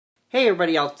Hey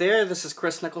everybody out there, this is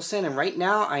Kris Nicholson, and right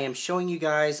now I am showing you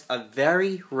guys a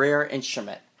very rare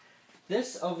instrument.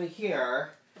 This over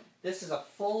here, this is a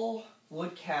full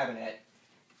wood cabinet,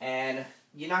 and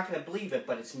you're not going to believe it,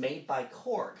 but it's made by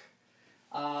KORG.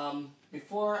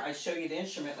 Before I show you the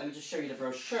instrument, let me just show you the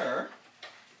brochure.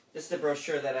 This is the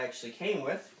brochure that I actually came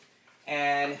with,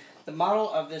 and the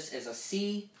model of this is a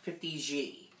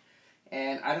C50G.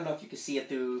 And I don't know if you can see it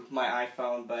through my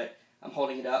iPhone, but I'm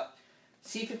holding it up.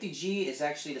 C50G is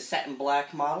actually the satin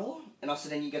black model, and also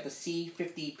then you get the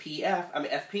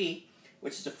FP,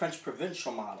 which is the French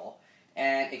provincial model,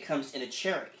 and it comes in a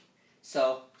cherry.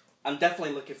 So I'm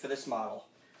definitely looking for this model.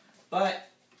 But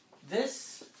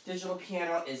this digital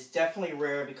piano is definitely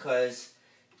rare because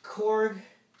KORG,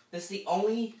 this is the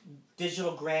only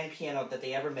digital grand piano that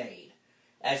they ever made,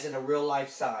 as in a real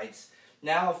life size.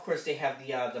 Now, of course, they have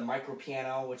the micro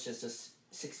piano, which is this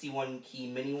 61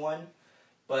 key mini one.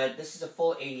 But this is a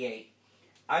full 88.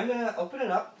 I'm going to open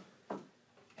it up,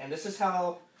 and this is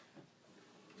how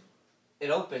it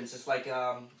opens. It's like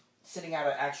sitting at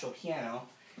an actual piano.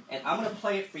 And I'm going to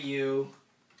play it for you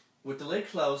with the lid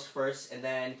closed first, and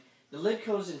then the lid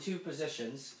goes in two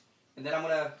positions. And then I'm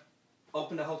going to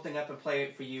open the whole thing up and play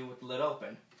it for you with the lid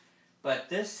open. But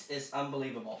this is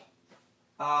unbelievable.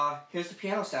 Here's the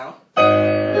piano sound.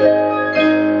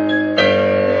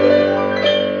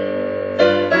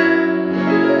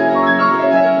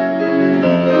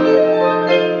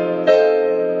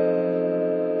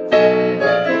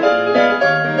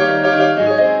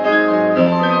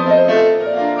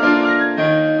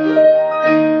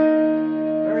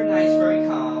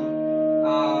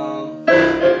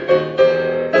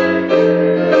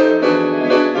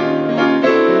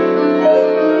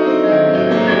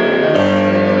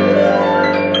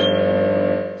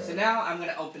 I'm going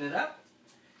to open it up.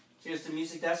 Here's the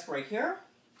music desk right here.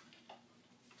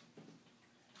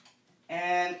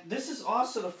 And this is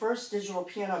also the first digital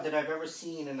piano that I've ever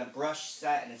seen in a brushed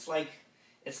satin. It's like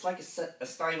a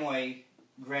Steinway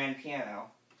grand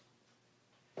piano.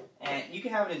 And you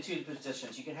can have it in two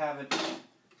positions. You can have it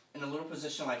in a little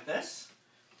position like this,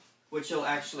 which will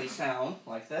actually sound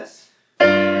like this.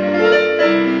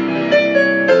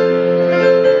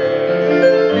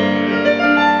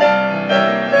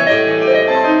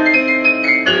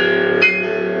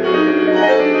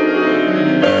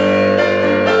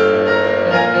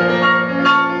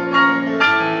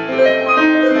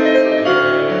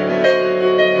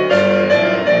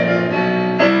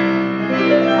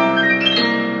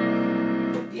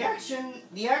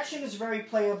 The action is very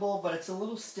playable, but it's a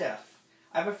little stiff.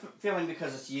 I have a feeling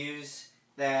because it's used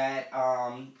that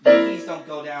the keys don't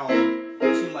go down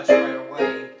too much right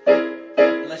away,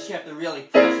 unless you have to really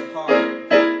press it hard.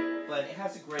 But it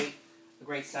has a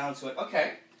great sound to it.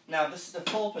 Okay, now this is the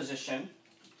full position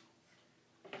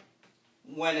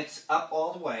when it's up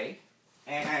all the way,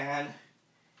 and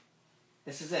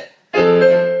this is it.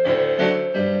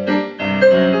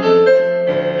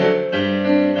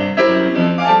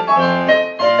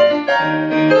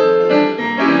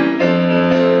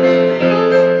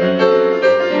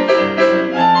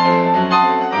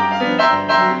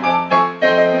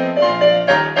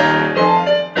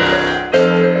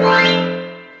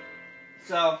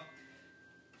 So,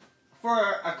 for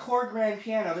a KORG grand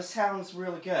piano, this sounds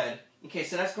really good. Okay,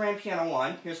 so that's grand piano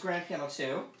 1. Here's grand piano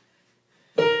 2.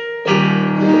 It's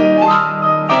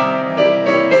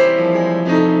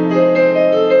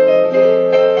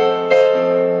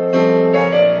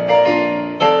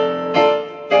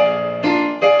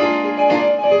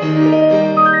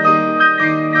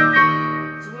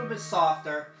a little bit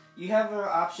softer. You have an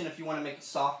option if you want to make it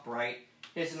soft bright.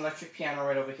 Here's an electric piano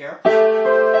right over here.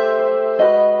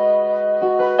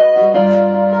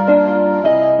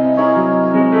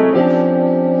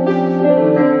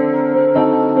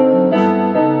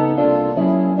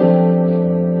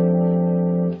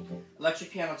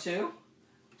 Electric piano 2.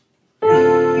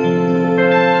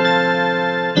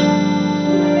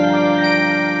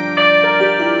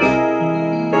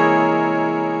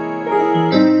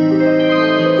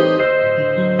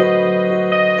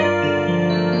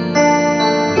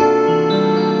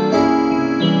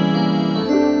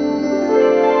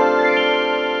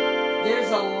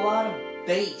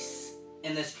 Bass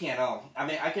in this piano. I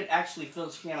mean, I could actually feel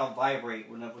this piano vibrate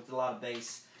with a lot of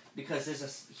bass because there's a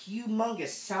humongous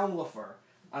sound woofer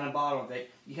on the bottom of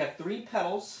it. You have 3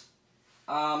 pedals.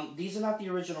 These are not the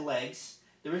original legs.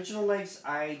 The original legs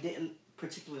I didn't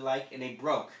particularly like, and they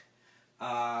broke.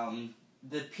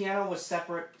 The piano was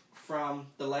separate from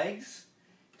the legs,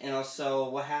 and also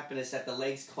what happened is that the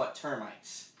legs caught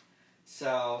termites.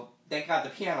 So thank God the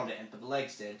piano didn't, but the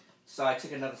legs did. So I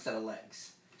took another set of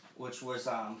legs. which was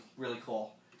really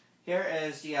cool. Here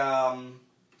is the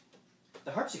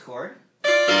harpsichord.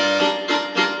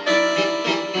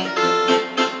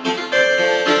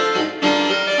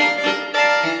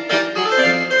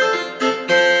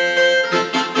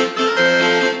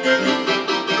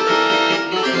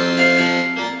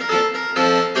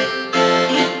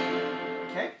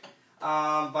 Okay,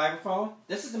 vibraphone.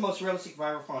 This is the most realistic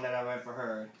vibraphone that I've ever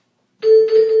heard.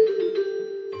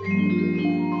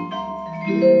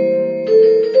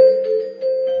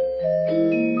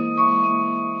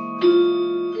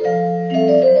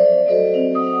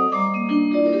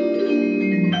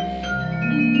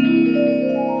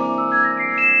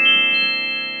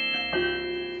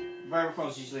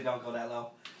 Vibraphones usually don't go that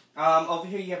low. Over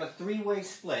here you have a three-way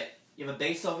split. You have a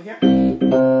bass over here.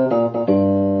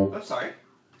 Oops, sorry.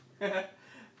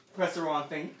 Press the wrong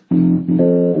thing.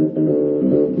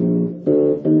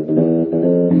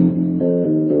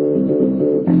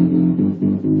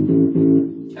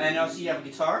 And also you have a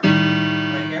guitar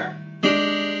right here.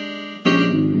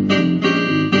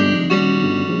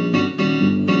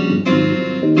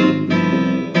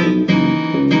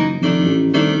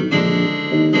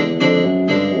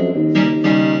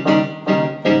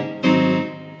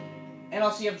 And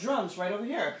also you have drums right over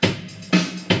here.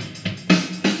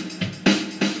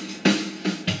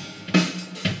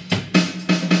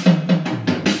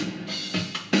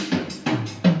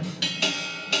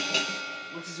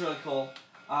 Which is really cool.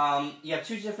 You have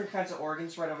two different kinds of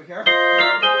organs right over here.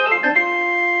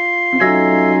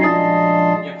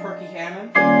 You have Perky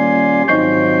Hammond.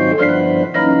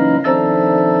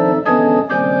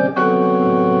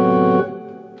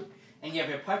 And you have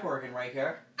your pipe organ right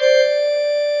here.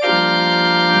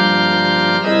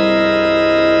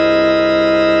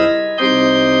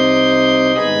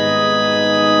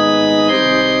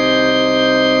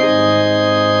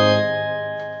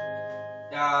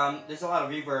 There's a lot of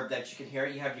reverb that you can hear.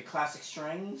 You have your classic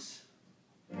strings.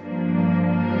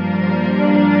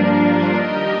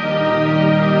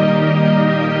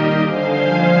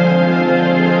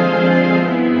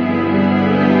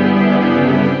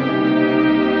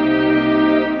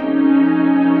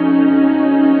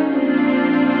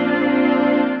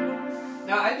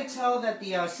 Now I could tell that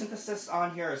the synthesis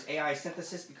on here is AI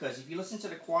synthesis, because if you listen to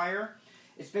the choir,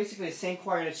 it's basically the same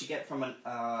choir that you get from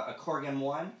a KORG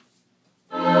M1.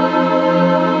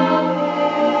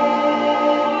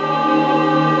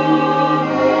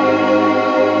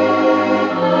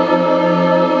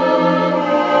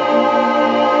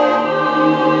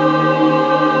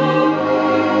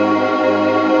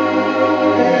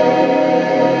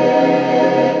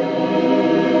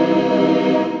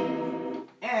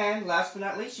 And last but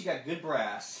not least, you got good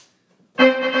brass. So,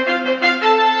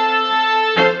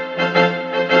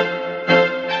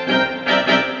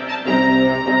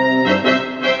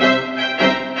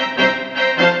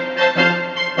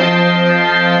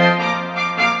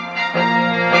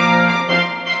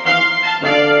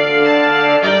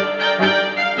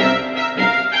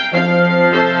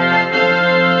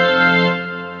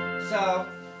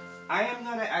 I am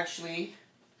going to actually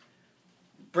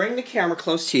bring the camera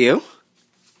close to you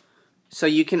so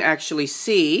you can actually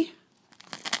see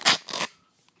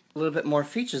a little bit more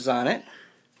features on it.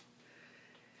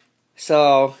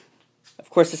 So, of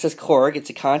course, this says KORG. It's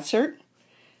a concert,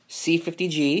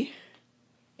 C50G,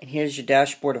 and here's your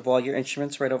dashboard of all your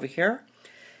instruments right over here.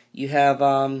 You have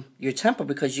your tempo,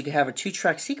 because you can have a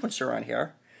 2-track sequencer on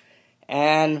here,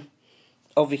 and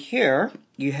over here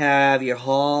you have your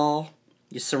hall,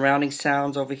 your surrounding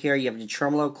sounds over here. You have your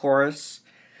tremolo, chorus.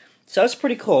 So it's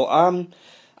pretty cool.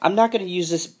 I'm not going to use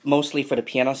this mostly for the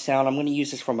piano sound. I'm going to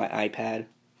use this for my iPad.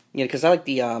 You know, because I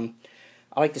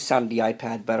like the sound of the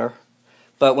iPad better.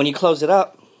 But when you close it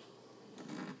up,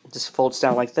 it just folds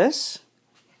down like this.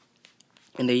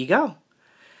 And there you go.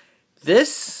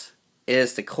 This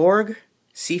is the KORG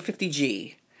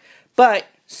C50G. But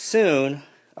soon,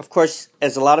 of course,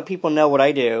 as a lot of people know, what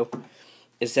I do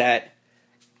is that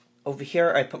over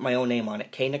here I put my own name on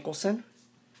it, K Nicholson.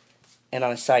 And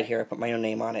on the side here I put my own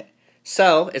name on it.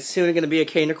 So, it's soon going to be a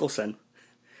K Nicholson.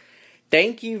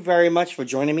 Thank you very much for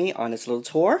joining me on this little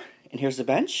tour. And here's the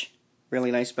bench, really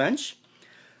nice bench,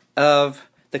 of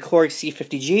the KORG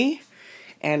C50G.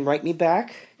 And write me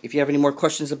back if you have any more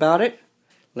questions about it.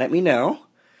 Let me know.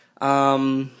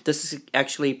 This is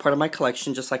actually part of my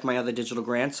collection, just like my other digital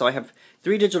grands. So I have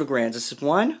 3 digital grands. This is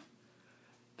 1.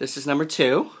 This is number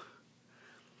 2,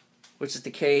 which is the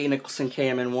K Nicholson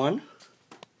KMN1.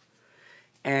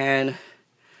 And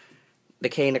the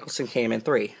K Nicholson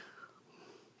KMN3,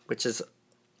 which is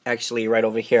actually right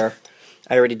over here.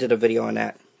 I already did a video on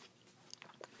that.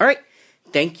 Alright,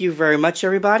 thank you very much,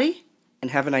 everybody,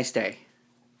 and have a nice day.